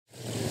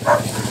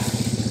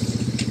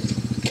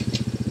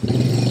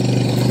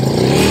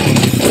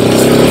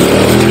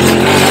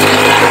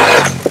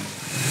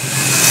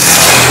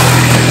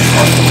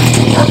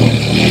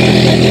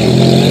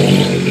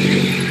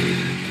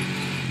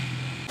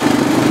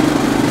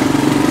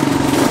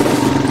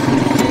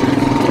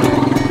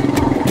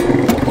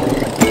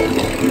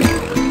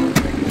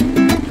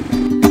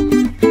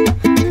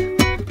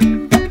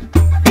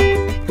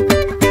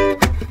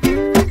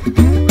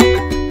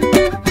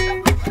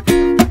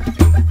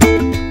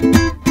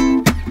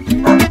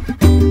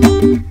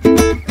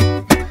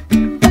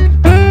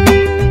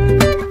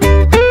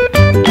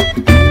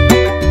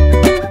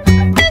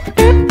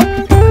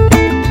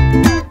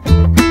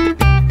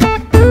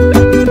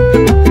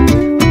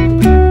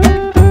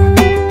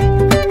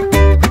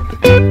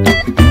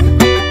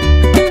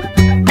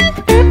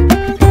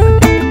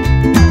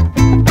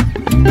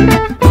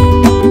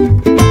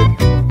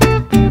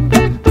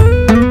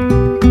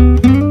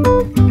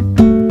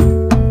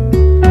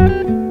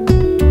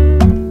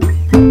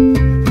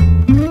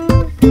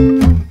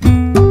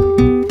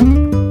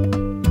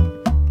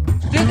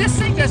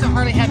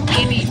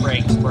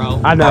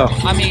I know.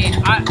 I mean,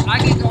 I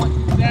get going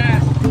too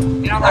fast,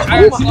 and I'm like,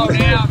 I gotta slow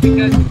down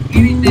because if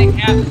anything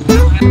happens, I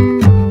don't have.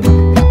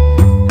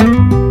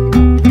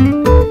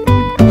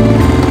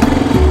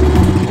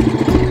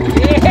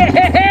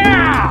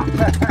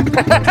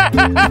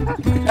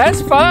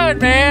 That's fun,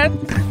 man.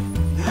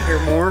 Hear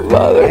more?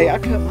 Mother. Hey, I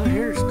cut my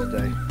hairs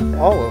today.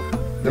 All of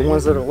them. The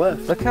ones that are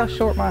left. Look how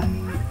short my.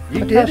 You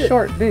look did how it.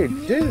 short,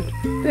 dude. Dude.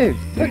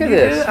 Look at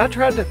this. I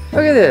tried to.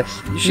 Look at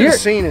this. You should have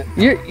seen it.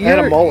 I had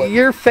a mullet.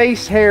 Your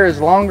face hair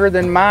is longer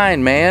than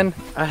mine, man.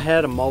 I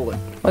had a mullet.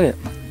 Look at it.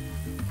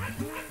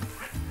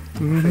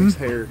 Face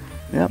hair.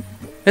 Yep.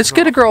 It's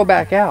good to grow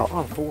back out.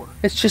 Oh, 4.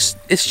 It's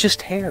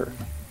just hair.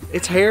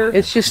 It's hair.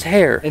 It's just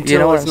hair. Until you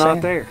know it's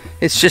not there.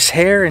 It's just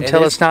hair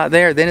until it's not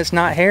there. Then it's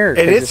not hair.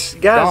 And it's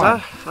guys,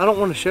 gone. I don't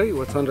want to show you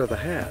what's under the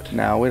hat.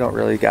 No, we don't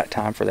really got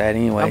time for that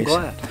anyways. I'm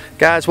glad.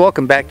 Guys,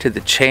 welcome back to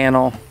the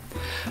channel.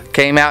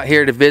 Came out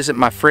here to visit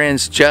my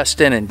friends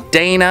Justin and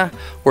Dana.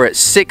 We're at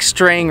Six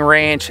String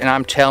Ranch, and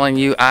I'm telling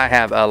you, I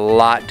have a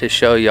lot to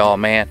show y'all,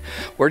 man.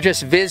 We're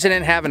just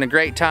visiting, having a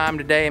great time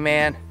today,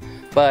 man.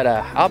 But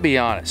I'll be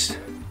honest,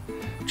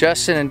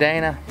 Justin and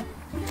Dana,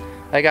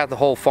 they got the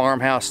whole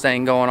farmhouse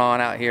thing going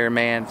on out here,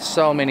 man.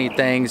 So many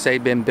things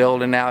they've been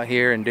building out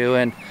here and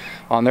doing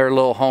on their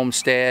little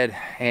homestead,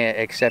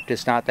 except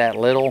it's not that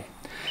little.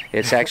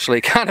 It's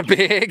actually kind of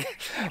big,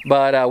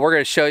 but we're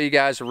going to show you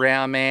guys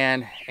around,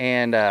 man.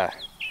 And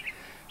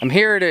I'm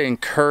here to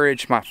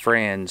encourage my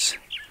friends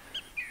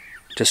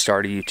to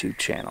start a YouTube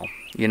channel.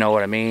 You know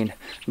what I mean?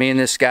 Me and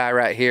this guy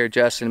right here,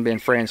 Justin, have been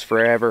friends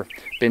forever.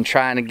 Been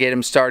trying to get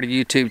him start a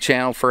YouTube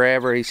channel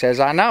forever. He says,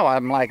 I know.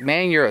 I'm like,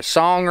 man, you're a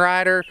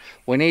songwriter.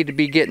 We need to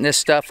be getting this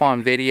stuff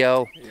on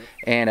video.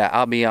 And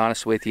I'll be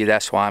honest with you,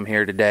 that's why I'm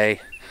here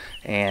today.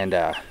 And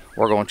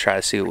we're going to try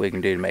to see what we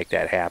can do to make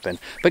that happen.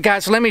 But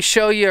guys, let me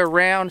show you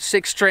around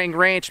Six String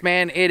Ranch,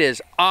 man. It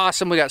is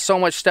awesome. We got so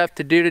much stuff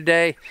to do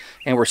today,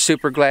 and we're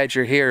super glad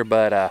you're here.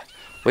 But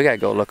we got to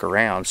go look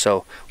around.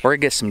 So we're going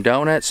to get some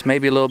donuts,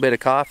 maybe a little bit of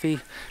coffee,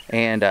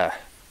 and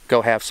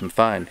go have some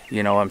fun.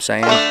 You know what I'm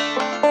saying?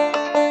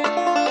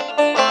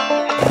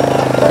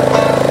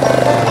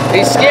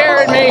 He's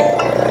scaring me.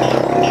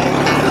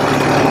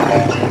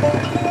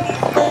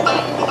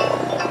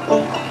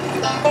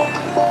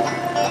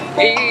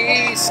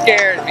 He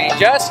scared me.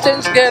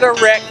 Justin's gonna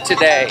wreck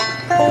today.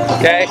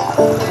 Okay?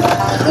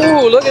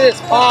 Ooh, look at this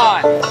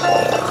pond.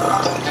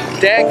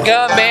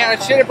 Dadgum, man. I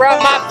should have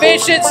brought my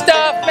fishing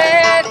stuff,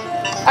 man.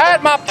 I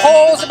had my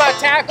poles and my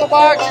tackle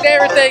box and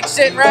everything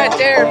sitting right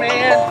there,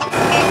 man.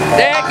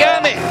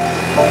 Dadgummit.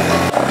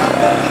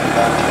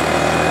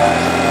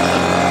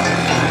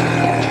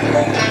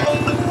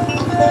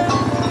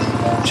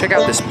 Check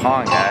out this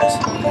pond, guys.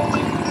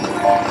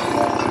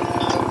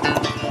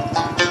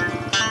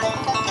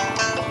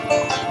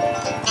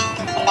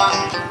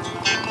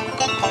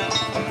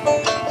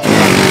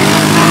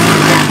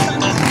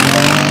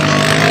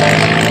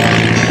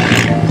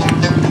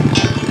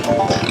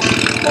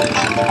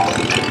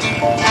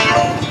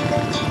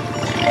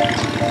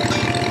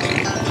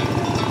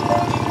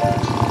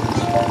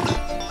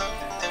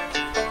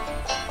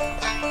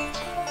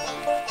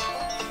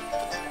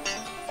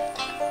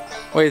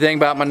 What do you think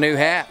about my new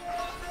hat?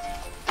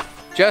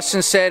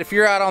 Justin said if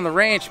you're out on the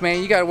ranch,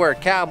 man, you gotta wear a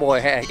cowboy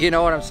hat, you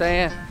know what I'm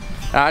saying?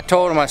 And I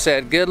told him, I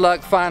said, good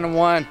luck finding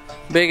one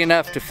big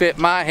enough to fit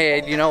my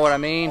head, you know what I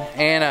mean?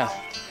 And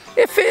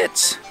it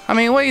fits. I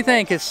mean, what do you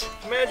think? It's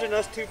Imagine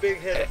us two big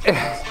headed.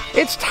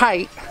 it's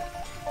tight.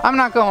 I'm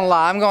not gonna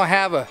lie, I'm gonna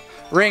have a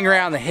ring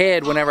around the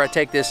head whenever I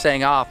take this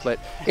thing off, but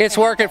it's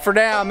working for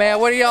now, man.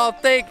 What do y'all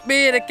think?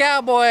 Me in a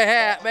cowboy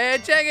hat,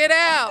 man, check it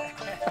out.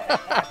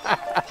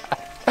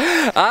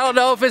 I don't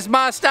know if it's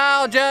my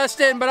style,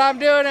 Justin, but I'm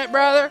doing it,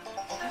 brother.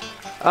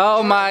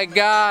 Oh my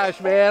gosh,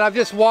 man. I'm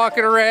just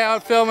walking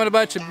around filming a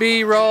bunch of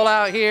B-roll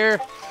out here,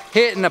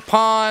 hitting the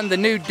pond, the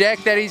new deck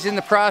that he's in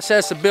the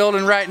process of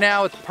building right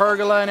now with the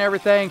pergola and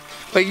everything.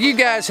 But you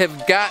guys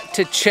have got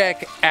to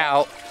check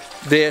out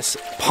this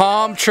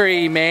palm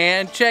tree,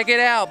 man. Check it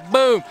out.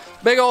 Boom.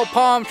 Big old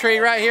palm tree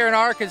right here in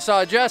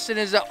Arkansas. Justin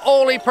is the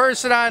only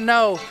person I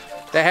know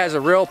that has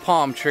a real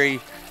palm tree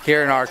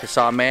here in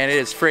Arkansas, man. It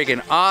is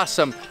freaking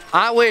awesome.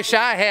 I wish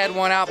I had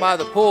one out by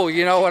the pool,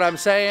 you know what I'm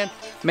saying?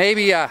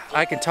 Maybe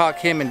I can talk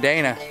him and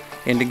Dana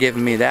into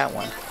giving me that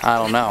one. I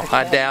don't know.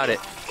 I doubt it.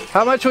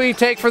 How much will you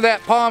take for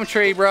that palm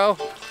tree, bro?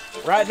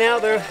 Right now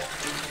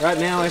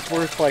it's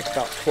worth like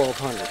about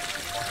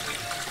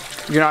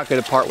 $1,200. You're not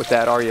gonna part with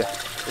that, are you?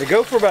 They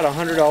go for about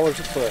 $100 a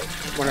foot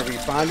whenever you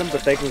find them,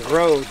 but they can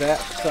grow that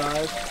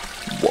size.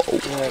 Whoa.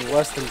 In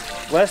less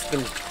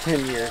than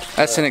 10 years.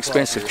 That's an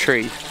expensive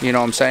tree, you know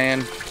what I'm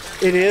saying?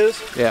 It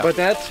is, yeah. But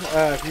that's,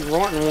 if you're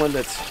wanting one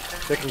that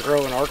can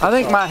grow in Arkansas. I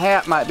think my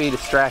hat might be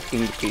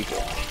distracting to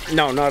people.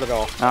 No, not at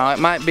all. No, it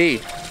might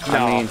be. No.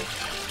 I mean,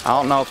 I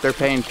don't know if they're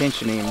paying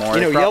attention anymore.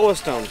 You know,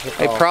 Yellowstone took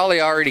They off. probably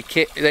already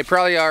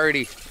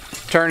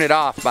turned it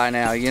off by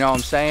now, you know what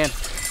I'm saying?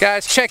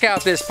 Guys, check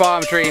out this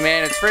palm tree,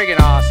 man. It's friggin'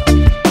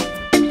 awesome.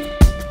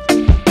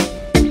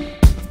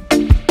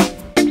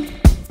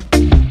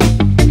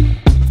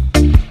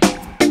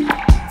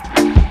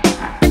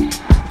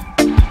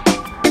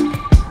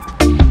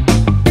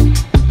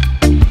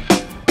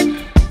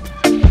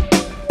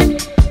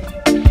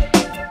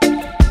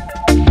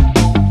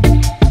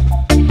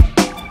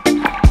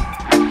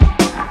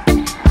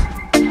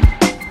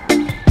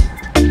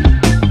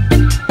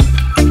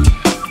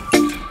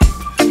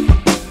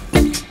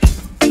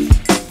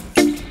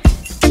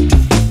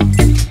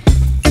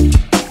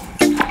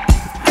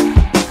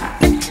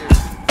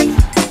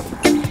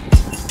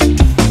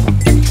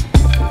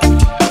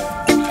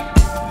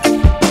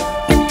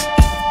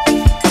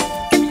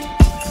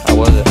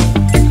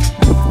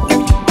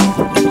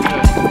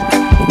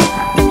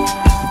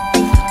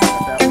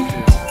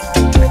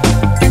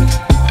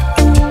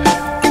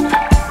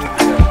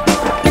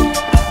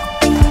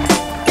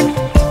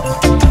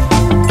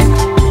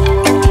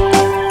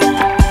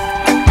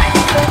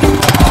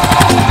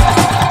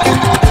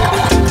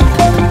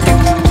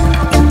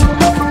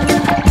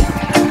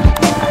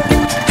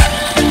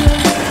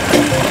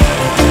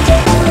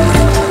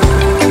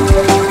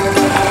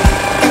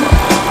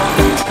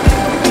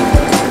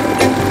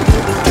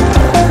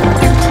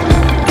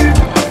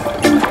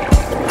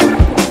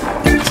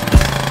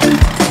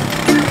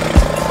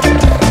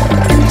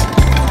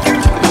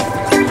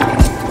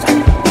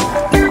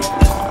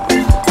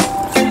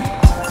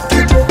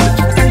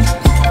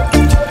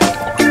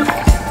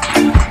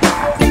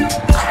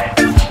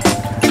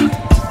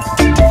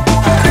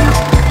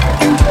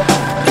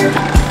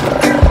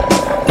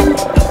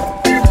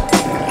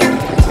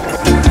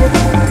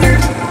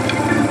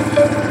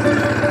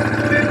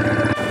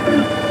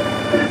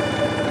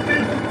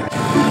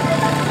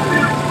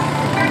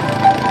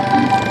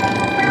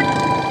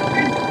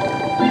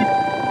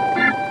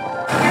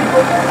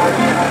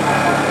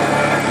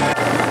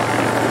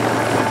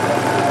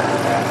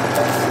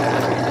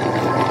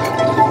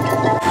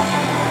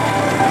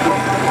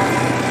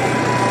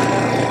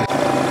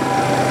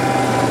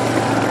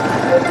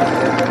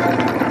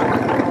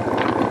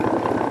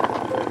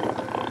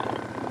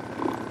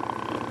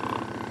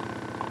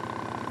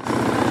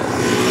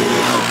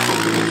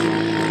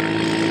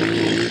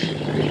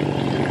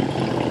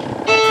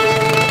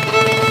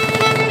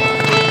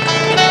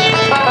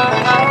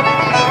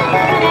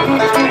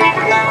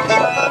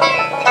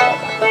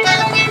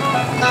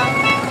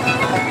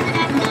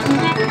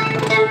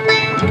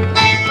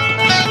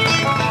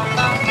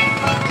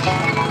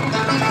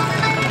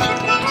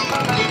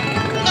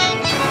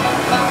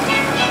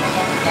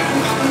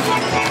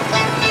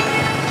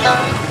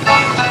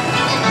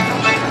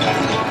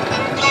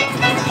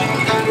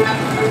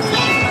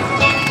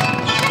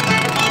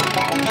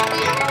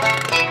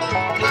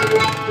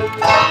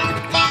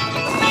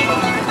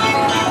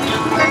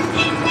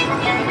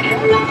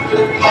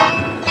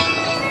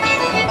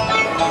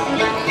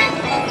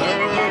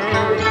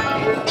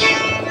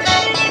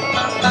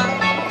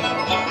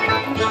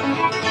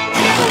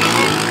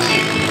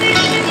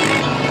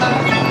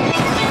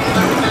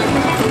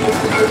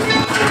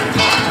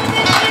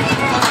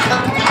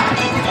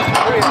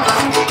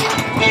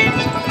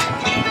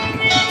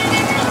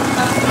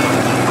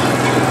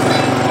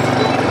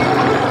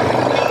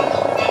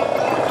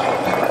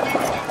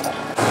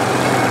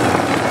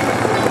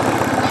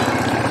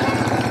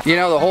 You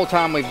know, the whole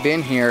time we've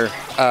been here,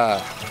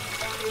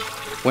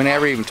 we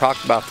never even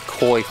talked about the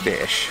koi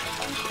fish.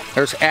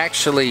 There's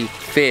actually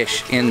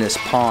fish in this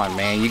pond,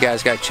 man. You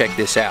guys gotta check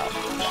this out.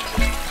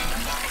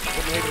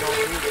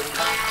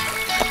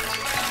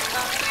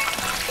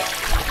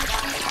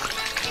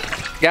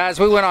 Guys,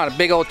 we went on a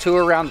big old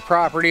tour around the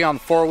property on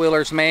the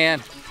four-wheelers,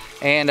 man.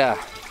 And I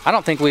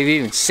don't think we've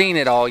even seen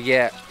it all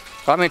yet.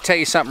 But I'm gonna tell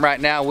you something right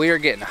now. We are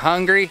getting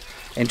hungry.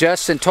 And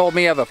Justin told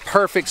me of a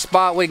perfect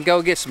spot we can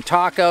go get some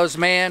tacos,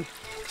 man.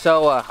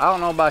 So I don't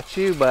know about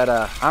you, but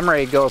I'm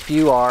ready to go if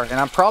you are. And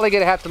I'm probably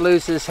gonna have to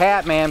lose this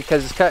hat, man,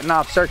 because it's cutting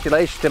off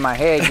circulation to my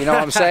head, you know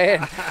what I'm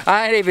saying?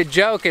 I ain't even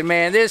joking,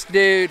 man. This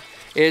dude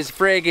is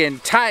friggin'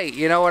 tight,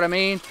 you know what I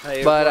mean?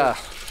 Hey, but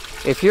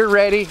if you're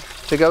ready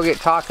to go get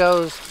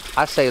tacos,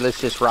 I say let's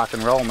just rock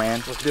and roll,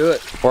 man. Let's do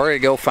it. We're gonna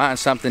go find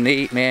something to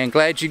eat, man.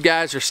 Glad you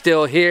guys are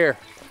still here.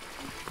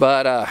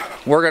 But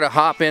we're gonna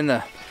hop in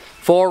the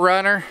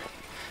 4Runner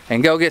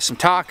and go get some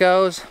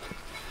tacos.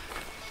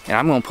 And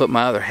I'm gonna put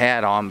my other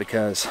hat on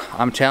because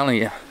I'm telling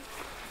you,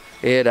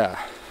 I'm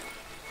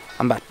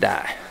about to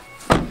die.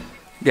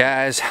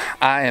 Guys,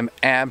 I am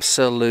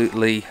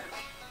absolutely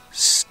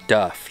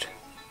stuffed.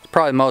 It's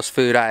probably the most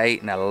food I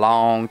ate in a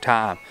long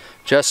time.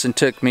 Justin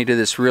took me to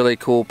this really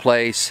cool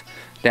place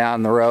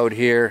down the road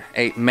here,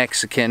 ate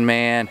Mexican,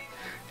 man,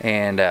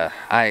 and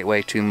I ate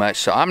way too much.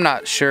 So I'm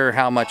not sure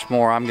how much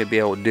more I'm gonna be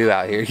able to do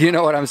out here. You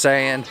know what I'm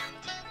saying?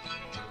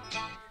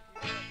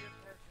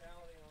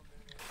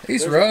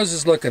 These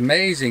roses look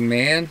amazing,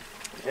 man.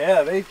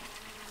 Yeah,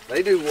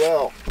 they do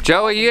well.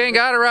 Joey, you ain't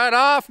got to run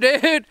off,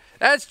 dude.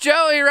 That's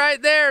Joey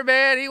right there,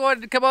 man. He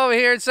wanted to come over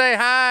here and say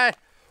hi.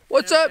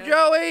 What's up,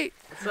 Joey?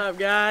 What's up,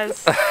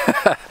 guys?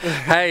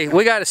 Hey,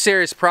 we got a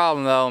serious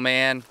problem, though,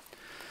 man.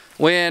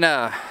 When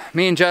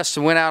me and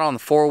Justin went out on the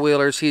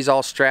four-wheelers, he's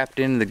all strapped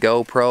into the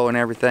GoPro and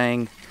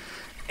everything.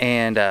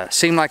 And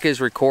seemed like he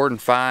was recording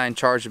fine,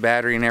 charged the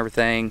battery and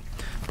everything.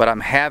 But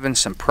I'm having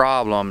some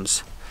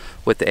problems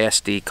with the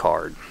SD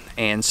card.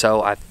 And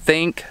so I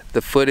think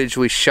the footage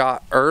we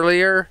shot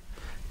earlier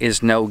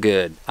is no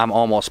good. I'm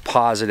almost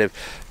positive.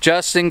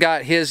 Justin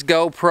got his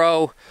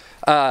GoPro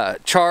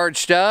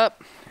charged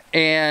up,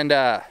 and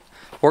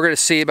we're gonna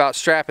see about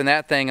strapping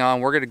that thing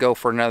on. We're gonna go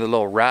for another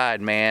little ride,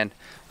 man.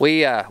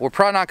 We're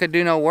probably not gonna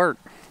do no work.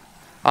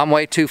 I'm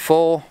way too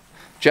full.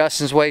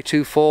 Justin's way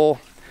too full.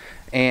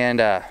 And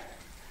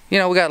you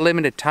know, we got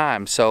limited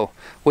time, so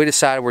we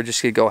decided we're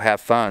just gonna go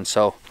have fun.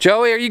 So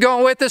Joey, are you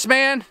going with us,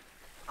 man?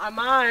 I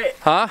might.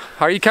 Huh?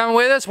 Are you coming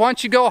with us? Why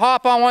don't you go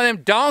hop on one of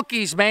them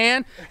donkeys,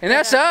 man? And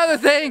that's the other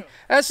thing.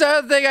 That's the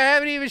other thing I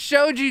haven't even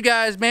showed you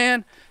guys,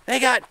 man.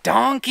 They got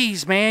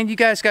donkeys, man. You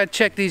guys got to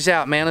check these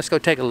out, man. Let's go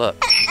take a look.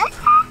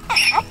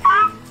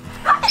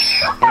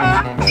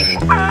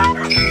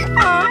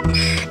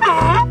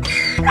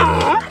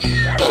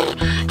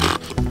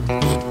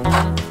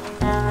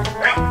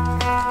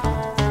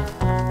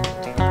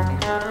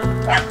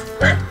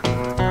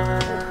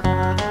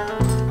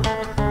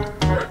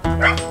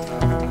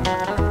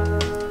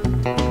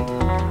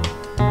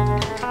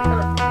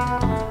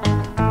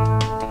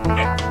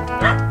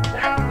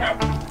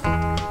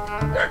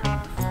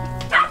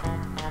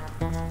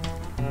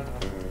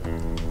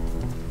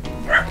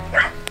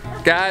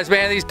 Guys,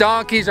 man, these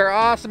donkeys are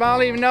awesome. I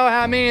don't even know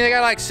how many. They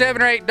got like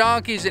 7 or 8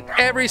 donkeys, and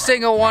every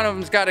single one of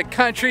them's got a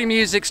country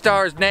music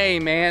star's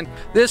name, man.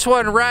 This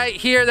one right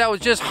here that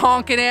was just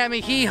honking at me,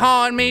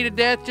 hee-hawing me to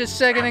death just a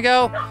second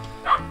ago,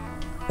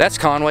 that's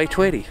Conway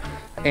Twitty.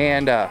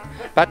 And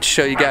about to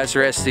show you guys the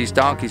rest of these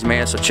donkeys,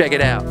 man, so check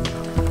it out.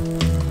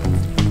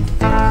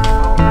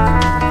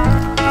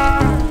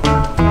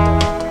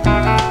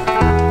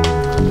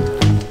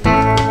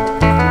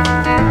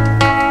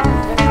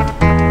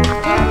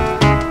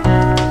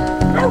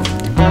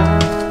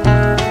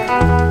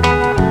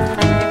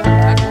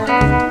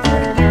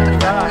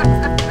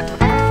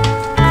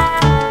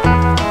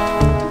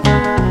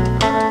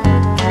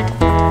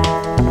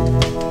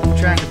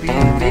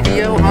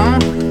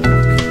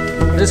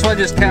 This one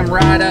just come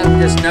right up,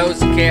 just knows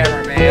the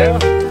camera, man.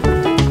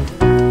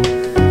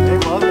 They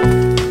love it.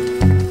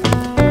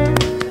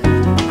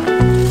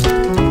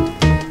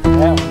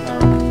 That one,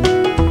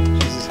 though,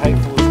 she's as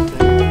hateful as the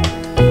thing.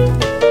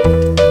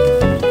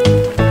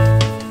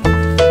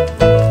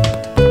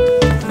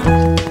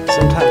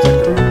 Sometimes I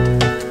can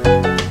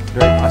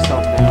drag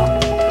myself down.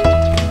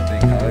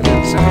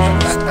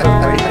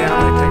 Right down,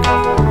 they take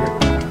off all your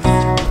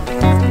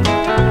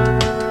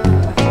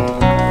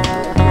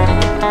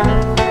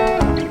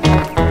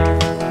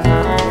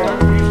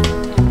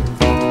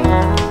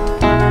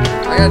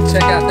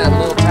Check out that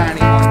little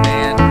tiny one,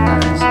 man.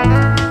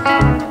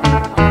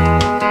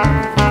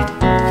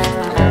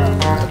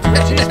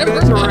 She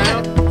spins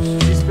around.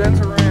 She spins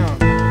around.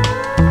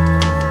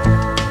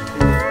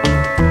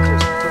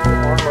 Just put the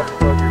arm up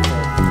above your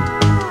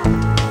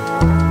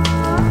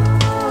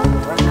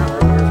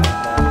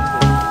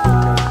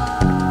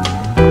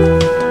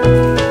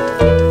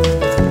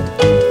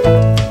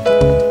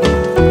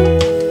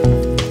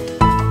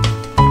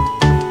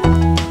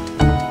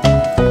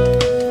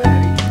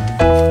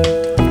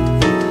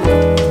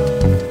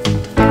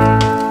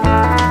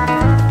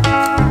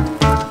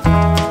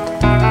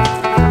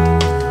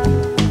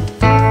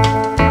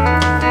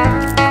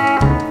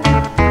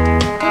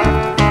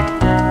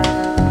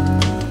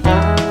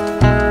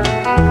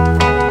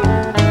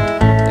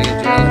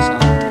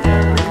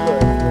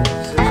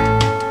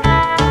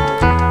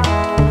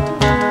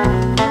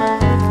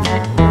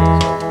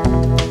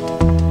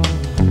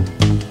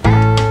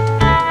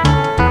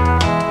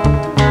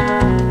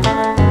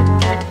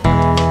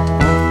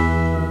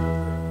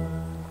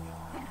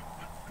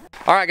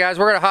All right, guys,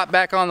 we're gonna hop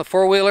back on the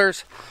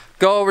four-wheelers,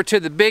 go over to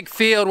the big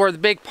field where the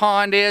big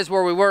pond is,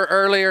 where we were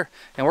earlier,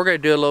 and we're gonna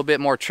do a little bit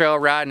more trail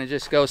riding and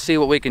just go see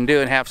what we can do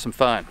and have some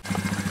fun.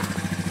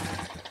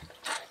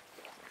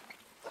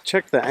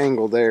 Check the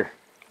angle there.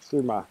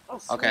 Through my... Oh,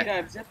 sweet, Okay. I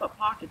have zip-up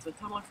pockets. I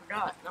totally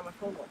forgot. Now my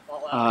phone won't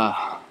fall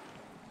out.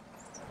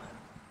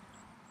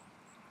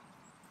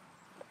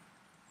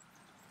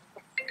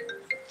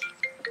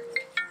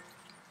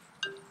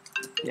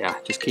 Yeah,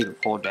 just keep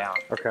it pulled down.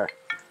 Okay.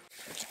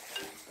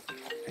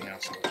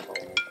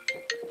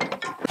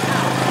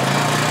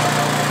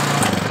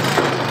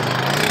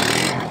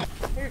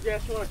 Here,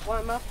 Jess, you want to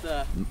climb up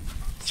the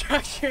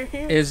structure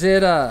here? Is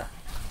it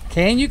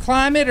can you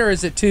climb it, or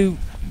is it too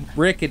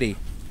rickety?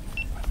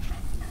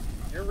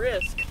 Your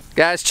risk.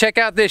 Guys, check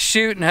out this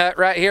shooting hut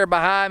right here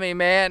behind me,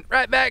 man.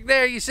 Right back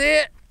there, you see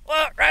it?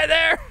 Look, right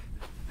there.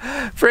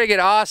 Friggin'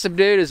 awesome,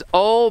 dude. Is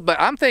old, but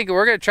I'm thinking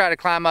we're gonna try to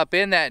climb up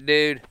in that,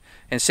 dude,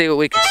 and see what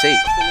we can see.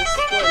 And it's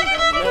splitting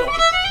down the middle.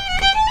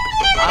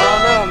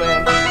 I don't know,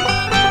 man.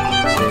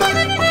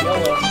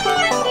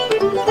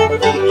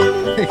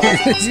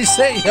 Did you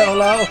say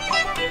YOLO?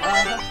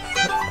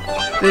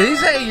 Did he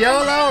say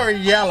YOLO or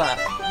yella?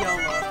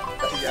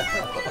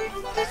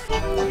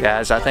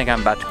 Guys, I think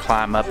I'm about to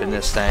climb up in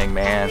this thing,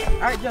 man.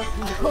 Alright,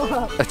 Justin, go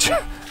up.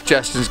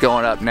 Justin's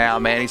going up now,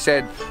 man. He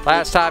said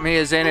last time he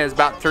was in it was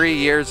about 3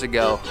 years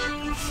ago.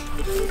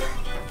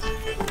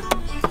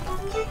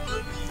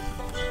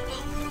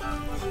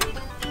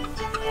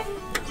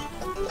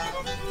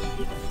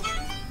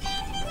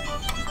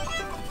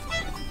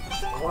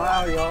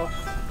 Wow, y'all.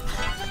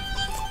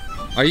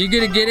 Are you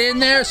gonna get in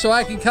there so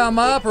I can come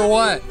up, or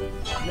what?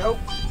 Nope.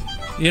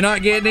 You're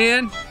not getting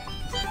in?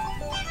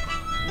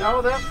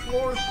 No, that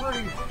floor is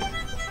pretty.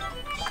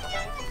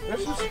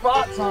 There's some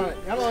spots on it.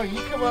 I don't know,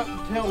 you come up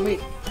and tell me.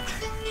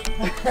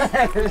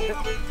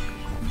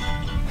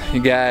 You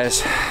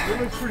guys,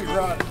 It looks pretty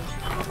rotten.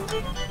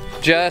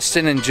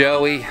 Justin and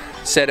Joey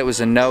said it was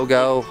a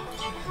no-go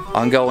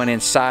on going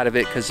inside of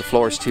it because the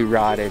floor is too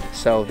rotted.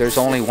 So there's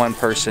only one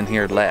person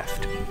here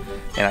left,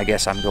 and I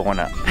guess I'm going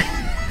up.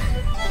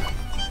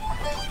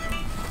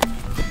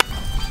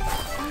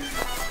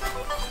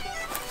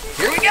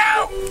 Here we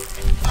go!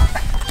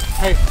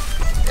 Hey,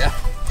 Yeah.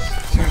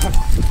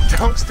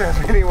 don't step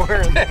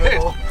anywhere in the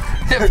middle.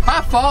 If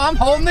I fall, I'm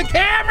holding the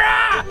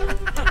camera!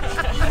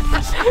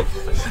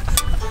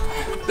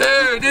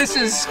 Dude, this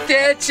is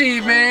sketchy,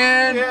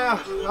 man. Yeah,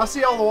 I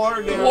see all the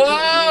water down.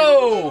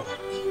 Whoa!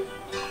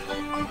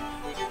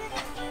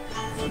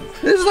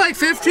 This is like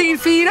 15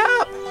 feet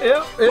up.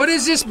 Yep. What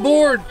is this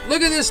board?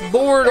 Look at this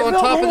board It on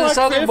felt top of more this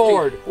like other 50.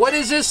 board. What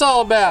is this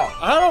all about?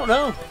 I don't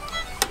know.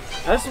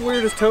 That's the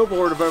weirdest tow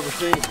board I've ever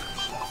seen.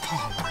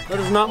 That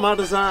is not my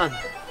design.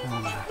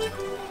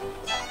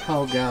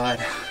 Oh, God.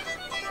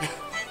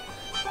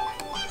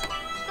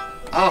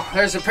 Oh,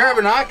 there's a pair of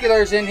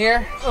binoculars in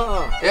here.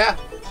 Yeah.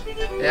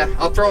 Yeah,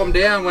 I'll throw them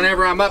down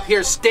whenever I'm up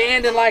here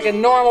standing like a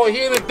normal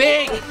human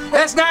being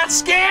that's not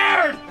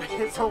scared.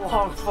 It's a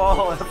long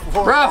fall. The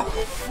floor, Bro.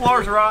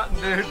 floor's rotten,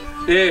 dude.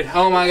 Dude,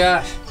 oh my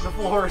gosh. The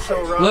floor is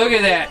so rotten. Look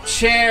at that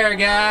chair,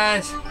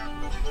 guys.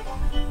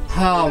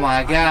 Oh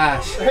my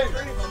gosh. Hey,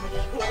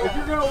 if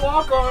you're gonna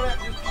walk on it,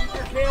 just keep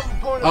your camera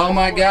pointed. Oh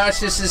my gosh,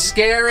 this is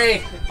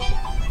scary.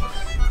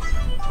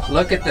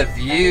 Look at the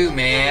view,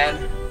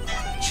 man.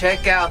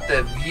 Check out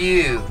the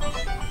view.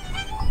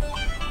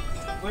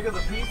 Look at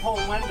the peephole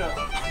window.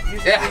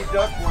 Used Yeah. to be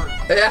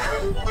ductwork. Yeah,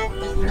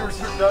 Here's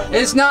your ductwork.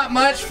 it's not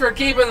much for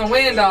keeping the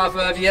wind off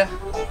of you.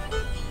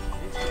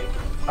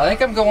 I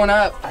think I'm going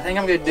up. I think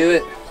I'm gonna do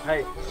it.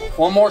 Hey,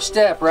 One more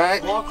step,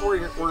 right? walk where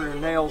your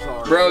nails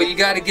are. Bro, you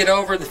gotta get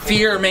over the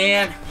fear,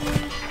 man.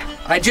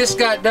 I just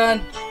got done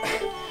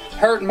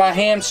hurting my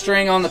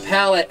hamstring on the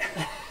pallet.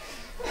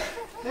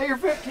 Now you're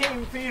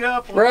 15 feet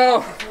up on Bro.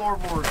 the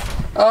floorboard.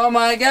 Oh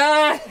my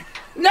God!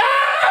 No!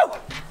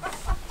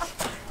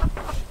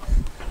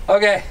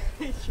 Okay.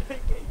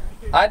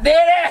 I did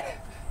it!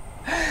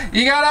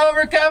 You gotta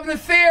overcome the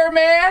fear,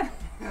 man!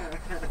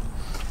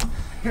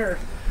 Here.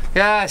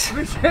 Guys.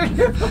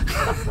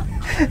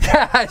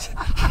 Guys.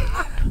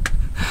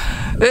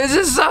 This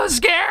is so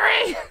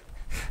scary!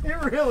 It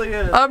really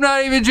is. I'm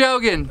not even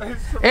joking.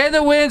 And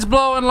the wind's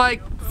blowing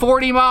like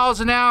 40 miles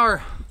an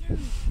hour.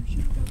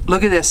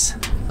 Look at this.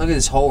 Look at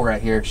this hole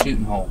right here,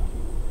 shooting hole.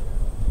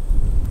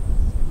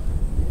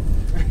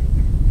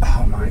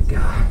 Oh my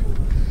God.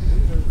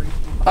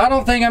 I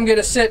don't think I'm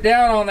gonna sit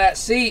down on that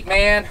seat,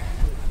 man.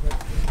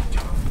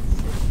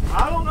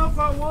 I don't know if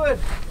I would.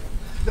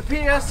 The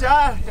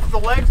PSI, if the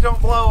legs don't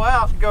blow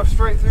out, go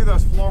straight through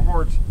those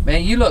floorboards.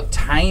 Man, you look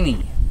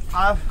tiny.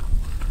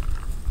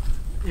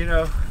 You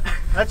know,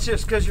 that's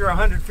just because you're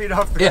 100 feet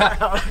off the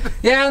ground.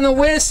 Yeah, and the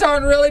wind's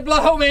starting to really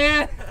blow,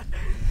 man.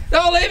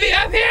 Don't leave me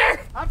up here.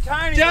 I'm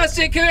tiny.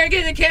 Justin, come here,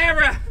 get the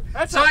camera.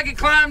 That's So I can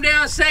climb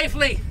down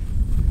safely.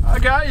 I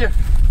got you.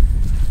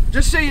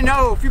 Just so you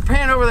know, if you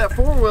pan over that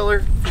four-wheeler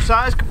for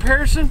size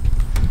comparison,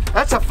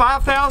 that's a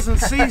 5,000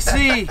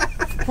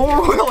 cc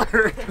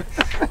four-wheeler.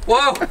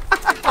 Whoa.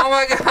 Oh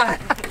my God.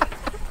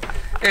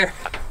 Here.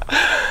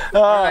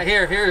 All right,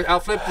 here,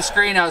 I'll flip the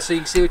screen out so you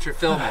can see what you're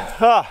filming.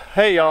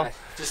 Hey y'all.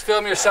 Just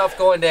film yourself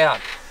going down.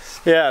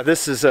 Yeah,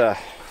 this is I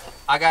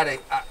got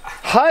it.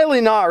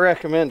 highly not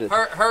recommended.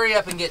 Hurry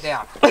up and get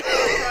down.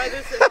 Try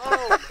this at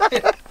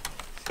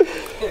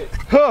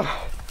home.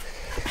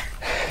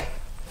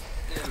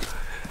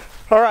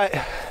 All right,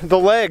 the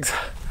legs.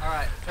 All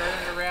right, turn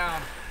it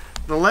around.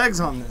 The legs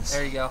on this.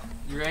 There you go.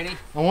 You ready?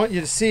 I want you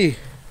to see.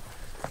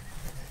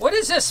 What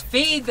is this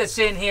feed that's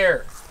in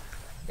here?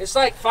 It's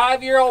like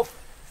 5-year-old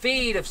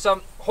feed of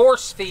some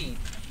horse feed.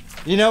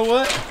 You know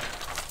what?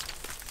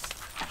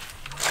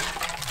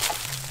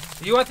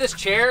 Do you want this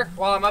chair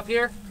while I'm up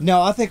here?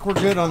 No, I think we're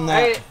good on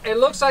that. Hey, it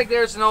looks like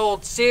there's an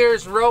old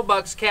Sears and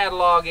Roebuck's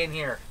catalog in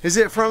here. Is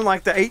it from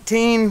like the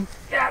 1850s?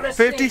 Yeah, let's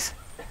see.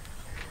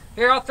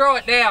 Here, I'll throw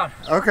it down.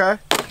 Okay.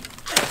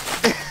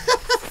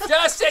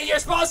 Justin, you're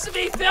supposed to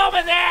be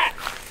filming that.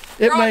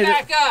 It Throw made it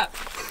back up.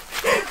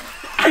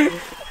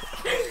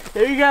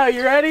 Here you go.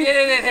 You ready? Get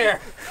it in here.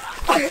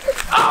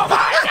 Oh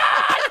my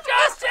God,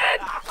 Justin!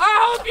 I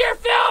hope you're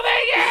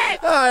filming it.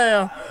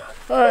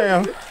 I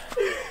am.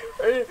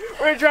 We're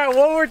gonna try it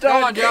one more time.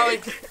 Come on,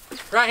 Joey.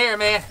 Right here,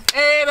 man.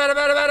 Hey, bada,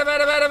 bada, bada,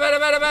 bada, bada, bada,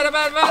 bada, bada,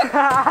 bada,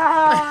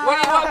 bada. What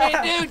do you want me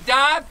to do?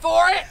 Dive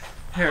for it?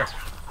 Here.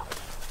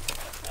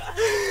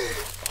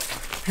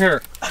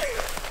 Here.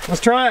 Let's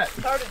try it.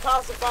 It's hard to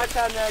toss a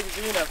 5-pound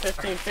magazine at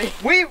 15 feet.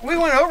 We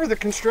went over the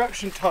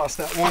construction toss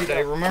that one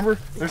day, remember?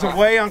 There's a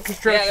way on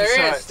construction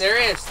Yeah, sites. there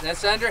is.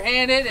 That's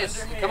underhanded.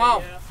 Come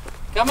on. Yeah.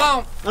 Come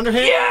on.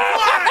 Underhand?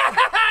 Yeah!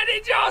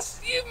 Did y'all?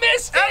 You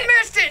missed it. I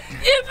missed it.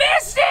 You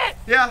missed it.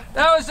 Yeah.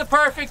 That was the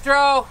perfect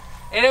throw,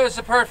 and it was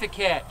the perfect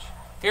catch.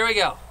 Here we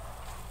go.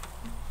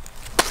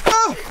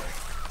 Oh.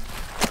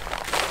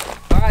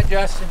 All right,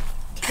 Justin.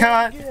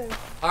 Cut.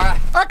 All right.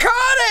 I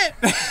caught it.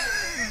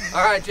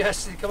 All right,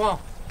 Justin. Come on.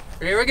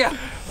 Here we go.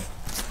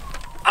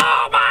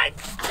 Oh my!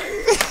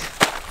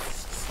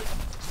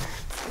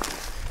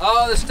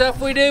 Oh, the stuff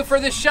we do for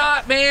the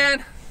shot,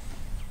 man.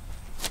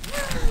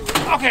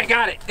 Okay,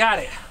 got it. Got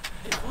it.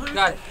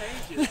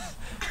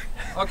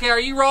 Okay, are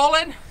you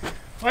rolling?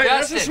 Wait,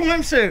 Justin. that's a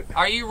swimsuit.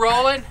 Are you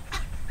rolling?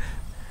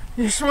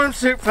 Your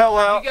swimsuit fell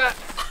out. You got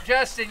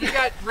Justin. You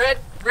got red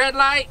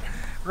light.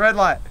 Red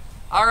light.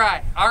 All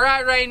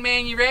right, Rain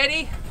Man. You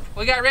ready?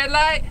 We got red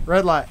light.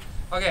 Red light.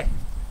 Okay.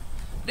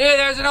 Dude,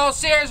 there's an old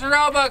Sears and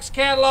Roebuck's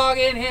catalog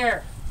in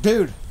here.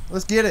 Dude,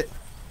 let's get it.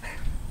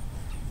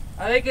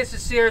 I think it's a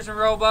Sears and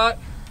Roebuck.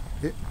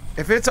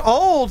 If it's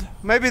old,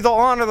 maybe they'll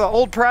honor the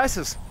old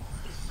prices.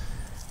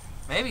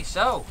 Maybe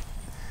so.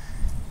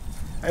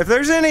 If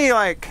there's any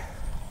like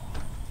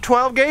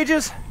 12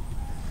 gauges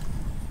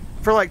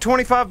for like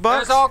 25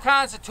 bucks. There's all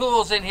kinds of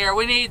tools in here.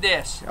 We need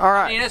this. All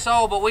right. I mean, it's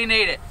old, but we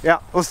need it.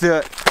 Yeah, let's do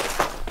it.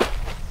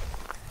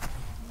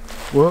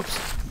 Whoops.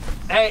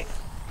 Hey,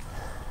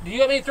 do you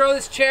want me to throw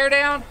this chair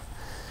down?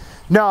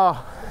 No,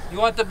 You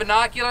want the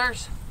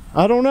binoculars?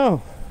 I don't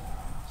know.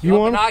 You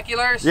want 'em?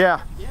 binoculars?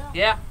 Yeah.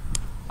 Yeah.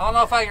 I don't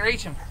know if I can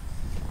reach them.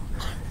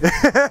 Keep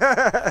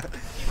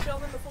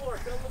filming the floor.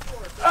 Film the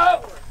floor.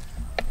 Film the floor.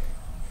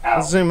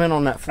 Let's zoom in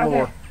on that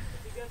floor.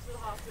 If you go to the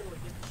hospital,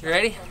 get the You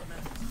ready?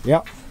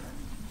 Yep.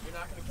 You're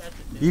not gonna catch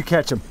it. You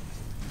catch them.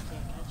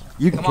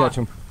 You can Come on. catch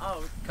them.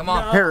 Oh, Come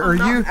on. no, Here, are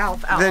no, you?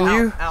 Alf, Then Alf,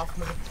 you.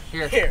 Alf.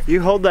 Here.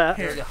 You hold that.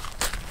 Here we go.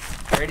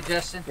 Ready,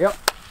 Justin? Yep.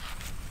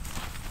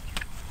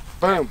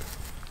 Boom.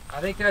 I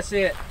think that's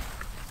it.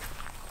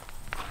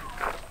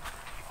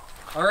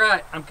 All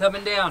right, I'm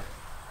coming down.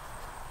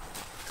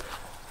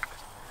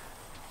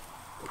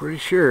 Pretty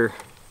sure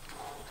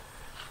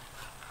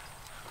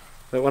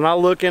that when I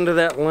look into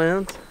that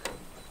lens,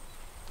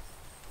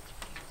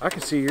 I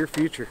can see your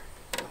future.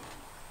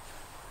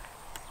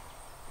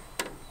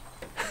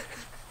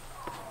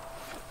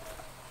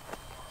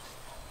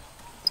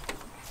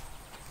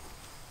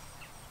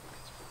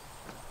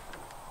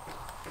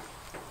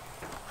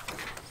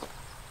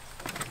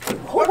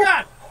 Oh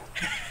God!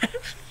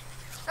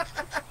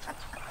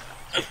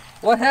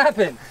 What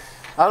happened?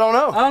 I don't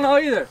know. I don't know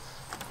either.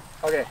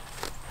 Okay.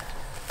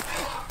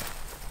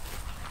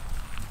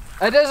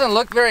 That doesn't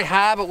look very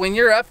high, but when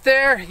you're up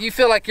there, you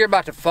feel like you're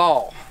about to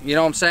fall. You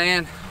know what I'm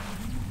saying?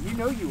 You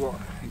know you are.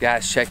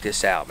 Guys, check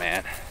this out,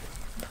 man.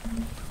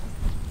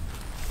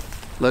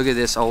 Look at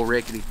this old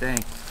rickety thing.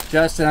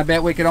 Justin, I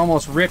bet we could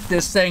almost rip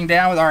this thing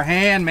down with our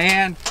hand,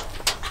 man.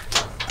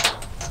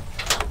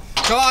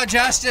 Go on,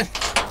 Justin.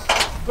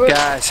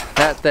 Guys,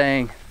 that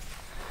thing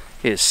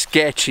is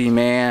sketchy,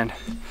 man.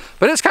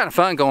 But it's kind of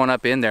fun going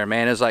up in there,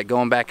 man. It's like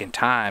going back in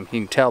time.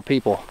 You can tell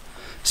people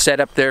set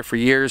up there for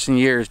years and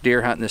years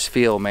deer hunting this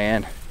field,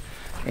 man.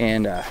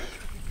 And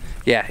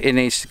yeah, it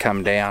needs to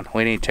come down.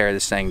 We need to tear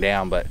this thing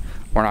down, but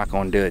we're not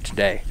going to do it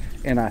today.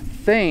 And I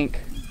think,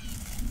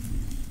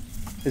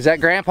 is that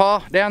Grandpa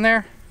down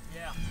there?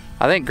 Yeah.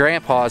 I think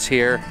Grandpa's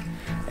here,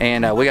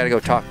 and we got to go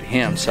talk to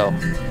him. So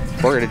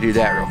we're going to do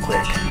that real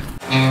quick.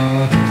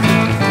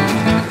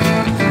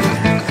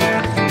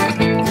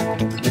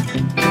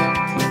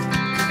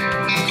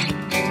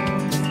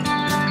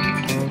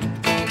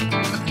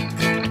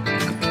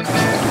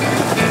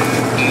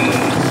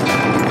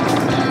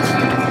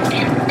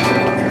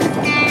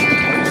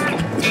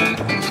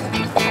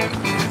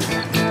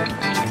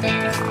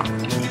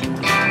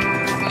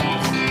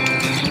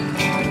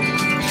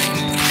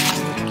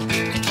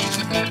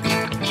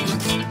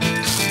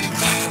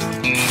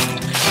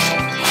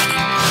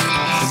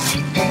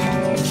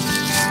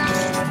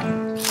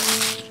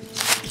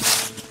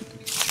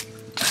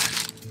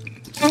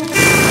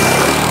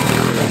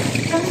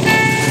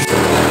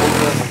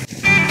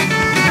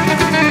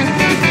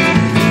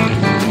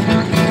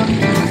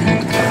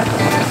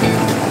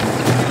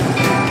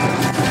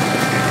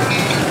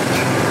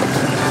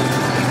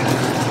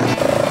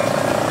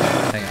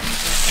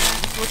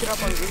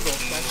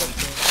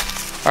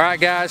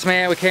 guys,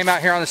 man, we came out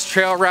here on this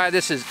trail ride.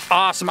 This is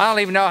awesome. I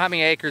don't even know how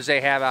many acres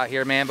they have out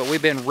here, man, but we've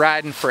been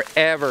riding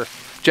forever.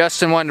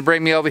 Justin wanted to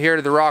bring me over here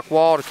to the rock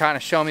wall to kind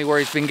of show me where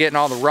he's been getting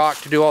all the rock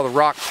to do all the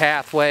rock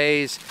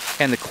pathways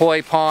and the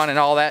koi pond and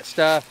all that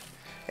stuff.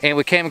 And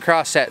we came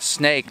across that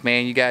snake,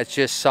 man. You guys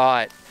just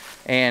saw it.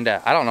 And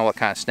I don't know what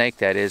kind of snake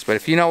that is, but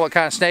if you know what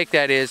kind of snake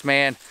that is,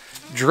 man,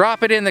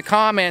 drop it in the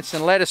comments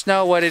and let us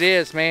know what it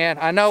is, man.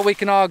 I know we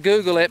can all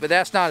Google it, but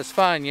that's not as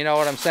fun, you know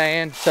what I'm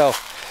saying? So,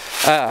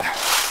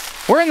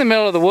 we're in the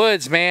middle of the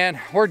woods, man.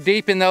 We're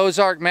deep in the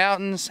Ozark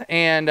Mountains,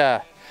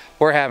 and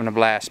we're having a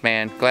blast,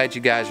 man. Glad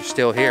you guys are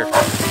still here.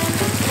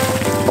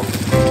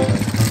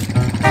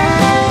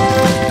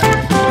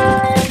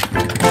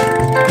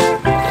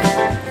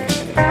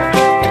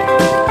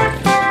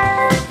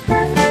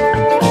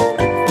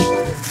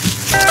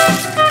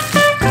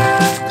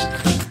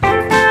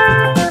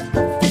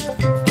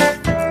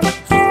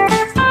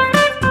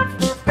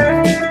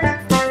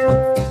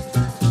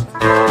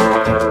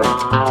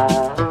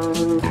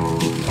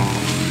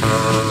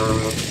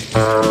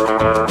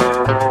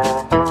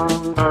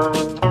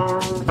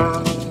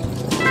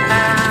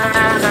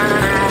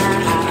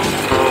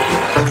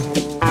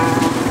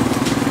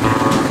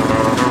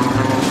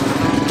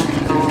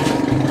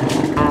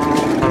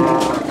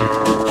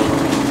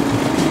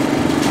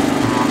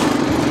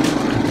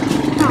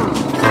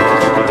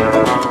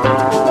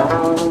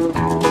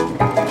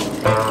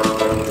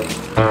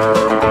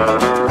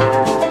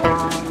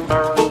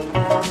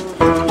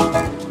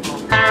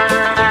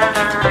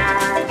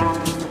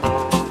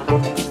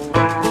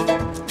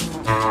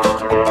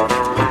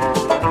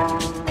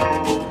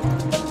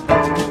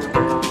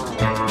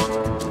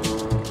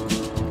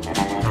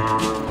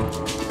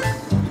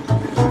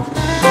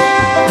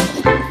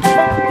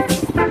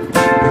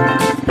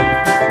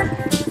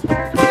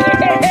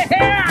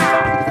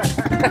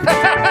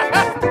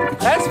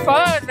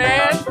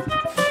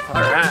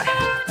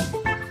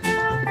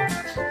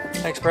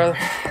 Brother.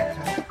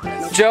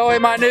 Joey,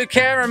 my new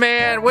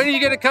cameraman, when are you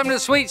gonna come to the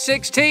Sweet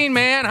 16,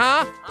 man,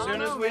 huh? As soon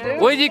as we do.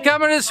 When you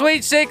coming to the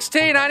Sweet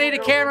 16? I need a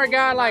camera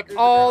guy like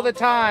all the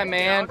time,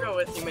 man. I'll go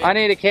with you, man. I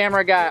need a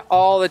camera guy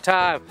all the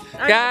time.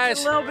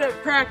 Guys, a little bit of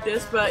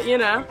practice, but you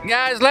know.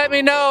 Guys, let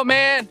me know,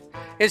 man.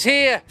 Is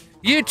he a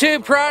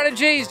YouTube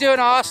prodigy? He's doing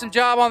an awesome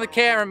job on the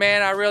camera,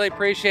 man. I really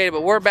appreciate it,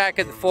 but we're back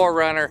at the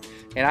Forerunner,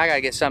 and I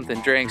gotta get something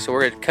to drink, so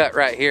we're gonna cut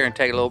right here and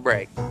take a little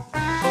break.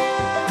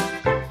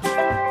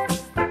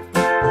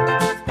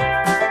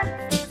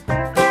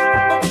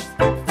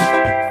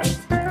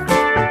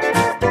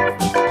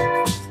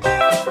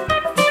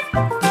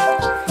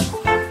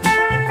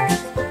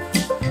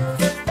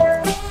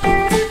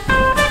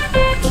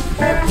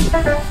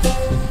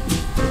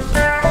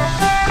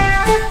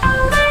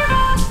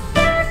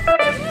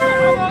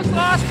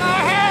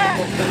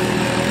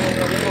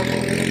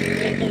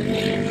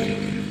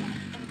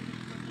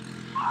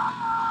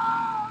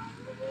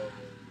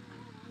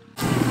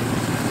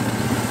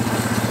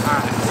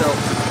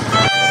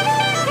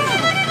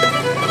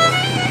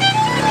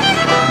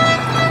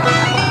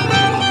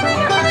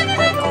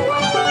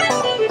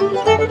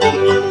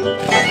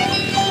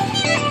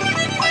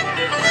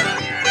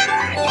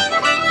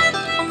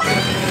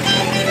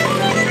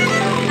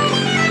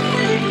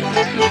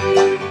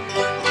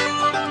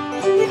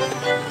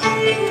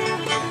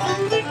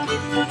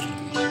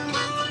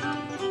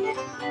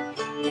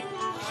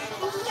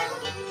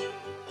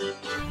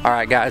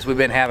 Alright guys, we've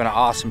been having an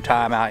awesome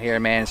time out here,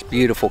 man. It's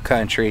beautiful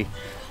country.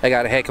 They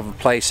got a heck of a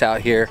place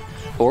out here.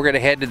 But we're gonna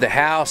head to the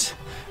house,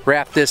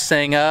 wrap this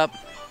thing up,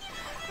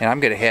 and I'm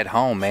gonna head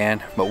home,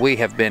 man. But we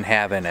have been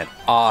having an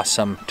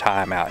awesome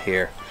time out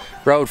here.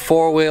 Rode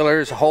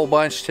four-wheelers a whole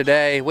bunch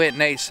today. Went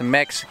and ate some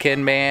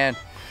Mexican, man.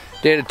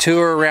 Did a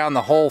tour around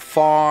the whole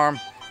farm.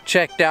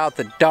 Checked out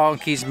the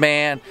donkeys,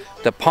 man.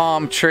 The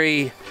palm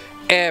tree,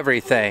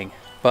 everything.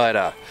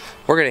 But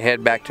we're gonna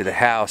head back to the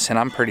house, and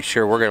I'm pretty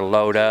sure we're gonna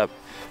load up,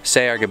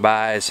 say our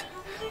goodbyes,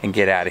 and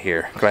get out of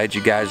here. Glad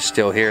you guys are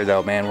still here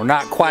though, man. We're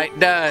not quite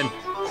done.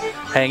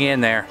 Hang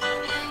in there.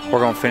 We're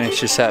gonna finish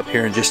this up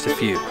here in just a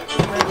few.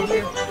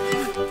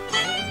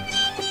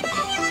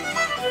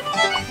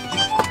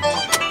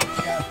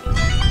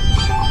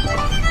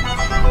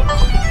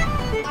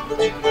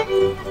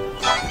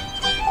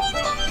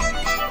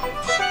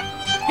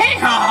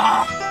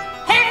 Hey-haw!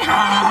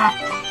 Hey-haw!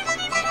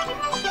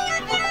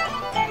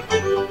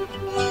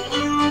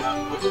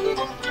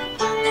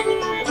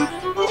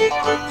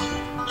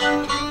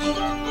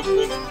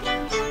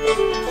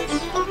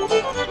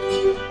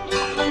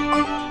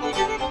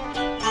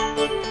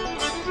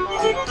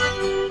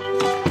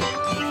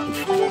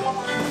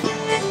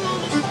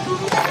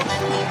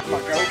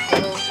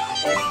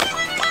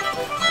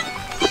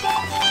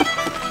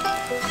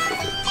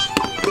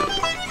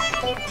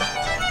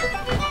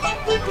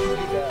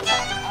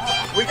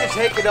 We can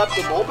take it up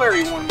the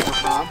mulberry one more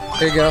time.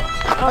 There you go.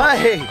 Oh,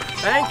 hey,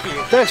 Thank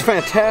you. that's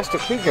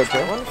fantastic. Here you go,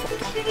 Joe.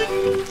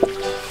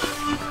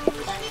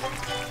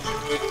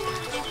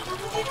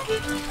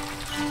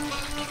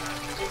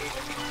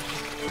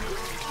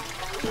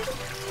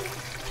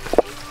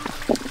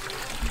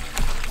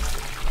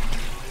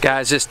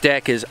 Guys, this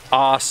deck is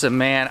awesome,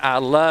 man. I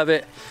love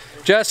it.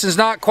 Justin's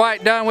not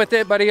quite done with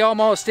it, but he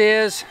almost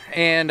is.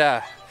 And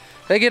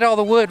they get all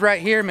the wood right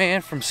here,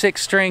 man, from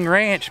Six String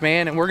Ranch,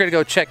 man. And we're gonna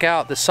go check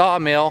out the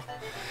sawmill.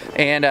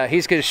 And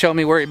he's gonna show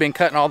me where he's been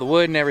cutting all the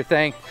wood and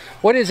everything.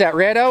 What is that,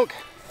 red oak?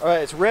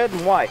 It's red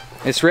and white.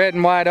 It's red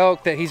and white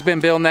oak that he's been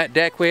building that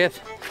deck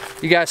with.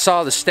 You guys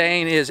saw the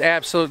stain. It is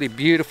absolutely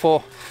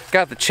beautiful.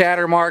 Got the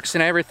chatter marks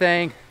and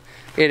everything.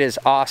 It is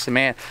awesome,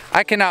 man.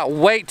 I cannot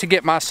wait to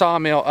get my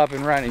sawmill up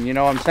and running, you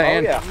know what I'm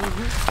saying? Oh,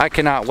 yeah. I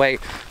cannot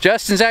wait.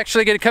 Justin's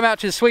actually gonna come out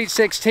to the Sweet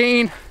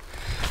 16,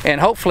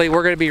 and hopefully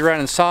we're gonna be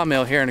running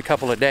sawmill here in a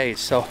couple of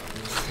days. So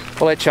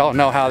we'll let y'all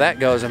know how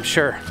that goes, I'm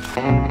sure.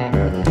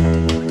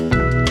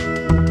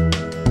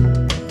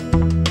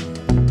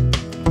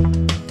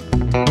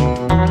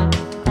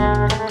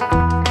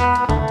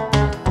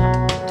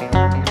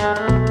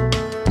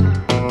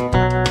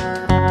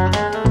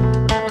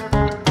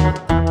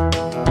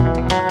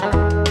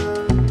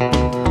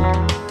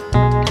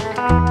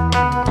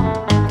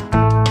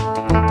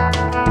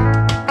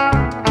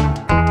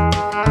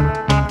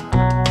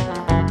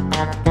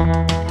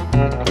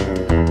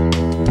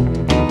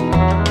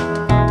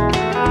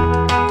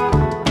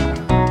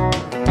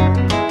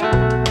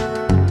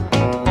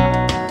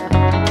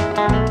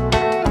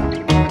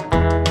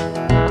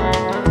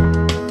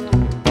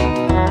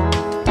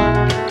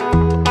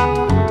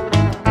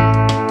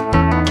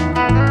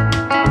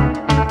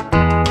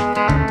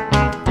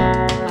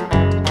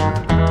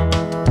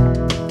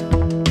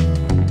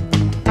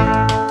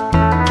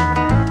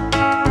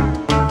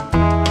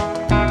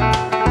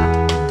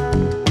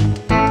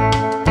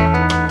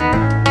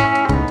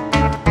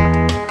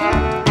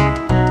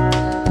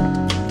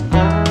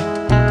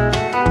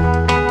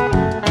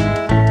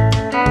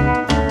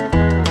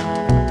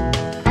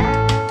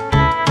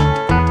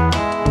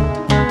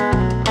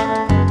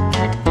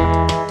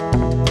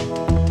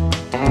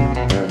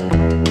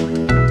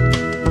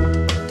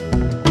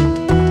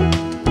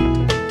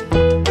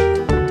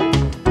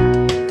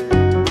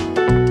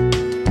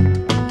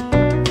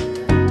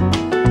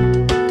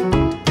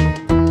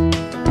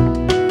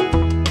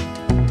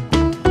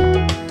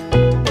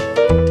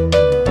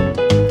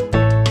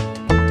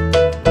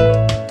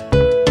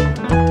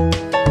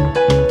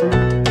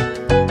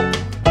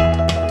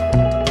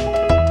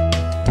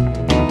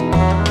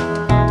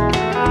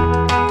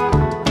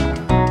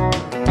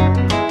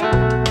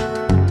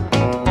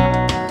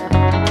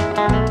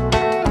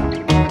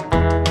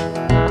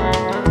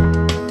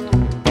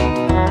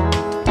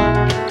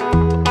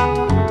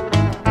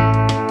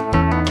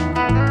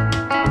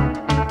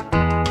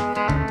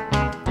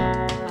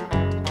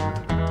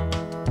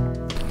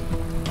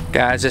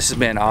 Guys, this has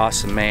been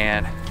awesome,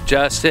 man.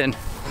 Justin,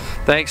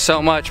 thanks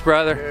so much,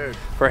 brother,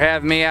 for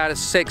having me out at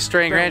Six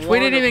String Ranch. We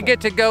didn't even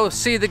get to go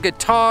see the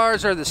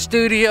guitars or the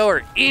studio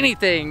or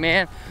anything,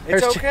 man.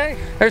 It's okay.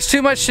 There's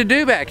too much to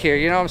do back here,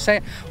 you know what I'm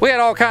saying? We had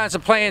all kinds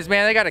of plans,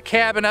 man. They got a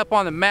cabin up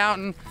on the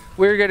mountain.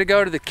 We were gonna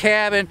go to the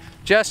cabin.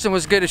 Justin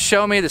was gonna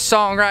show me the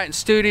songwriting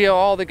studio,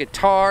 all the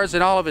guitars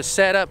and all of his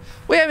setup.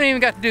 We haven't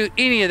even got to do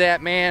any of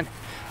that, man.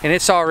 And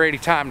it's already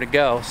time to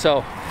go.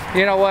 So,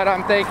 you know what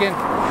I'm thinking?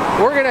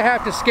 We're gonna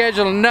have to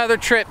schedule another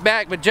trip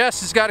back, but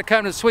Justin's gotta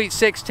come to Sweet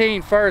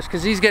 16 first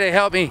because he's gonna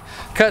help me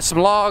cut some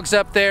logs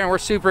up there, and we're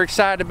super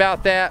excited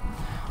about that.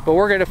 But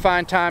we're gonna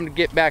find time to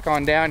get back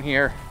on down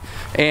here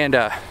and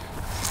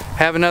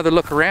have another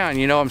look around,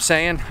 you know what I'm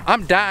saying?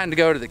 I'm dying to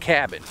go to the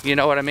cabin, you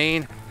know what I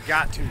mean?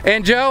 Got to.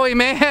 And Joey,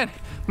 man,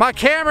 my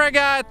camera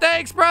guy,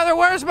 thanks, brother.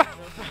 Where's my,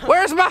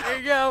 There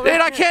you go.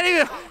 dude, I can't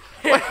even,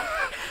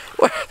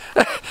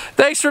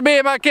 thanks for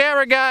being my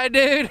camera guy,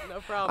 dude. No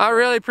problem. I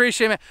really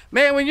appreciate it.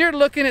 Man, when you're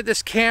looking at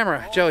this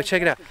camera, Joey,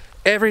 check it out.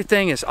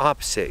 Everything is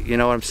opposite, you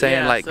know what I'm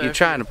saying? Yeah, like, so you're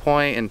trying to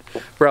point and,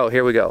 bro,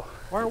 here we go.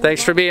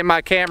 Thanks for being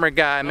my camera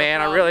guy,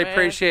 man. I really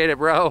appreciate it,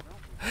 bro.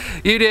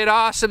 You did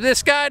awesome.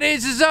 This guy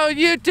needs his own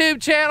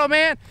YouTube channel,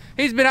 man.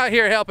 He's been out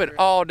here helping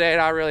all day,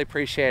 and I really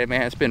appreciate it,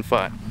 man. It's been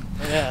fun.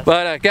 Yeah.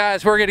 But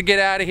guys, we're gonna get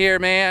out of here,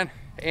 man.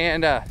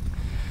 And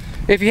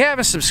if you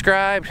haven't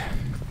subscribed,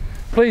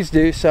 please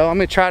do so. I'm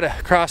gonna try to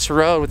cross the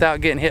road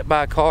without getting hit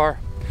by a car.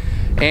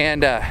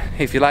 And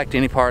if you liked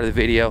any part of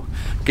the video,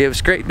 give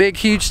us a great big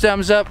huge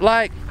thumbs up,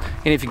 like,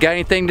 and if you got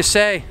anything to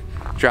say,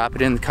 drop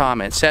it in the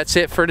comments. That's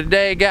it for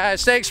today,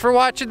 guys. Thanks for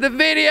watching the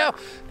video.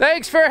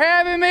 Thanks for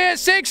having me at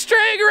Six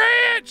String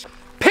Ranch.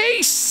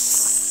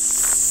 Peace.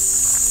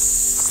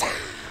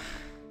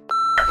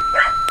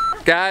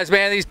 Guys,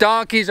 man, these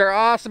donkeys are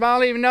awesome. I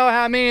don't even know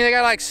how many. They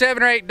got like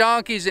 7 or 8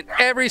 donkeys, and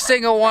every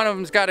single one of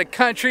them's got a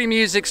country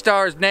music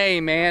star's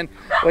name, man.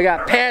 We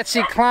got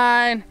Patsy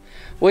Cline.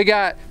 We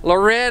got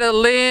Loretta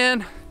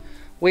Lynn.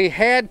 We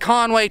had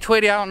Conway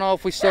Twitty. I don't know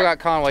if we still got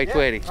Conway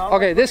Twitty.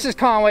 Okay, this is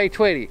Conway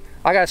Twitty.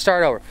 I gotta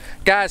start over.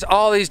 Guys,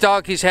 all these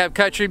donkeys have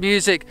country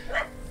music.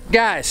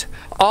 Guys,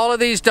 all of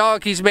these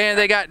donkeys, man,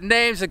 they got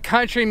names of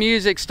country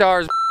music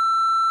stars.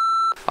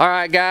 All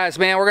right, guys,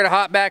 man, we're gonna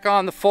hop back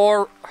on the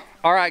four-wheeler.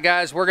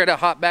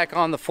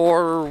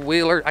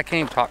 I can't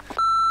even talk.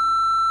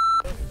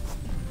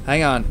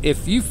 Hang on.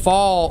 If you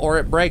fall or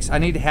it breaks, I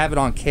need to have it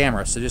on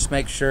camera. So just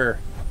make sure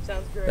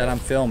Sounds great. that I'm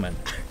filming.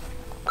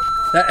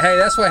 Hey,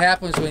 that's what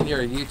happens when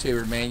you're a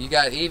YouTuber, man. You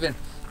got even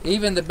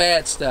the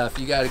bad stuff.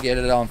 You got to get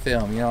it on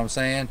film. You know what I'm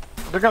saying?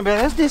 They're gonna be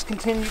like, that's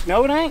discontinued.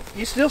 No, it ain't.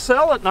 You still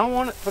sell it, and I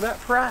want it for that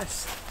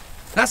price.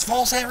 That's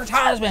false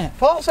advertisement.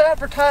 False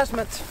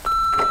advertisements.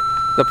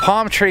 The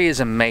palm tree is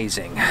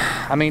amazing.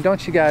 I mean,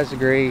 don't you guys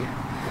agree?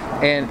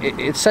 And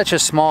it's such a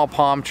small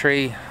palm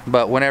tree,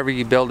 but whenever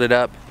you build it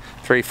up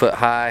 3 foot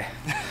high,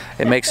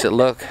 it makes it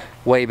look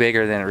way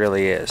bigger than it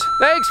really is.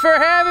 Thanks for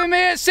having me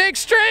at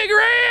Six String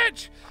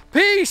Ranch.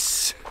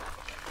 Peace.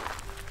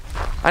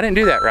 I didn't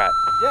do that right.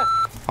 Yeah.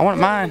 I want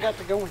mine. Got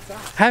to go inside.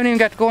 I haven't even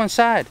got to go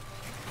inside.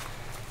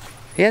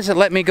 He hasn't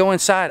let me go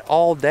inside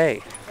all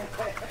day.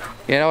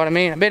 You know what I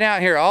mean? I've been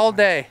out here all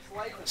day,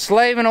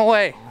 slaving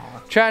away,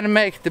 trying to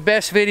make the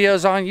best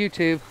videos on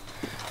YouTube,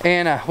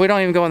 and we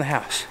don't even go in the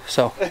house.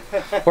 So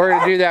we're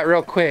gonna do that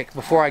real quick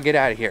before I get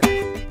out of here.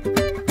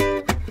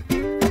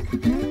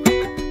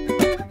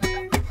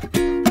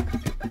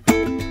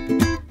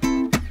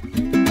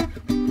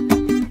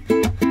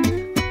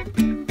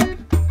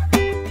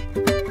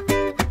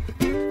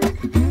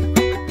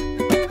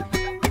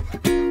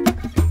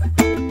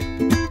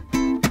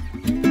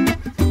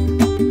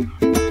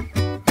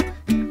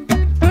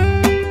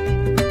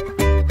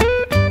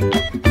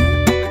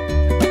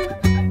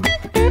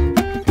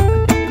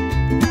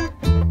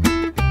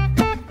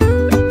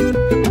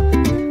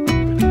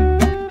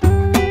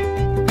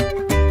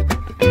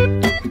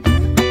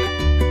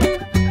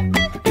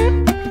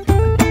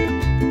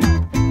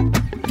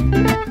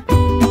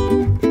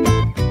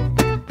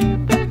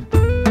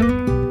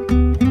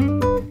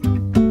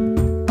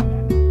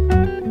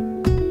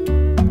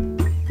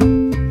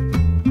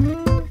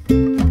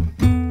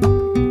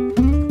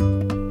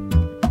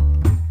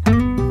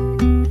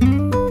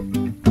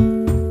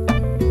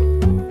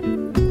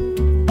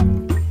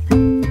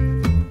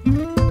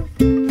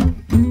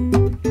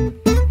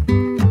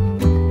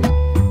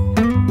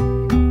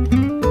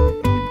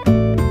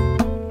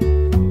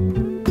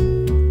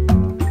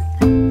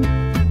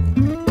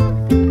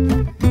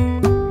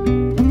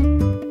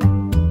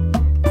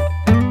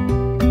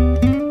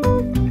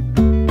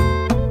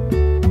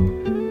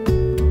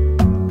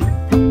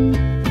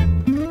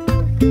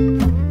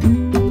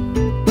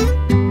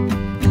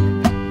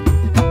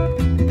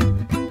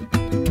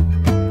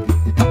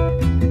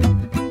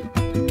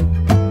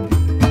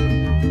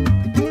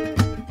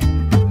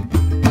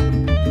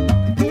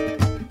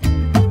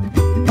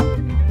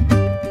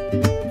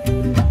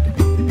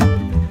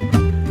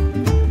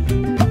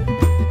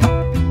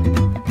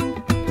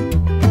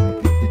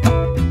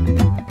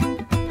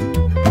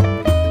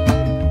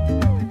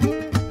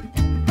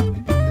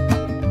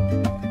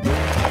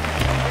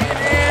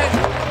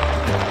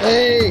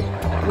 Hey,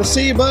 we'll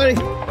see you, buddy.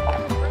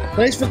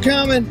 Thanks for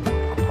coming.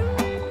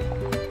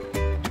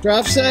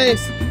 Drive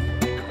safe.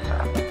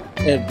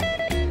 And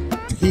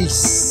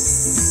peace.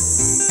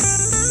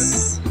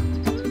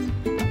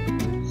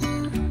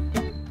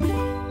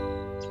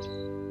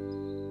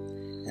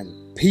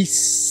 And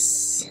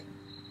peace.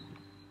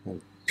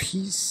 And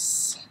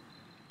peace.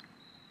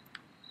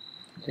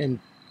 And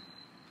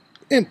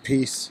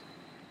peace.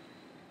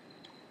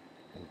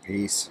 And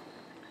peace.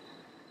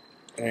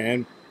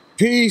 And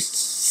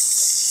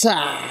peace.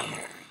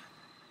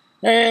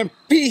 And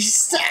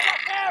peace.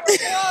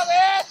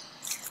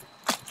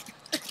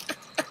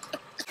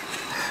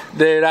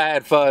 Dude, I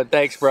had fun.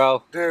 Thanks,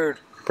 bro. Dude,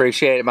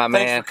 Appreciate it, my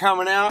man. thanks for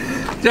coming out.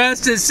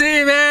 Justin, see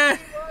you, man.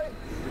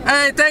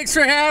 Hey, thanks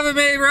for having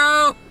me,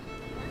 bro.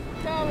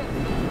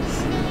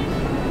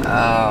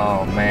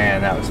 Oh,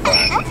 man, that was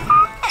fun.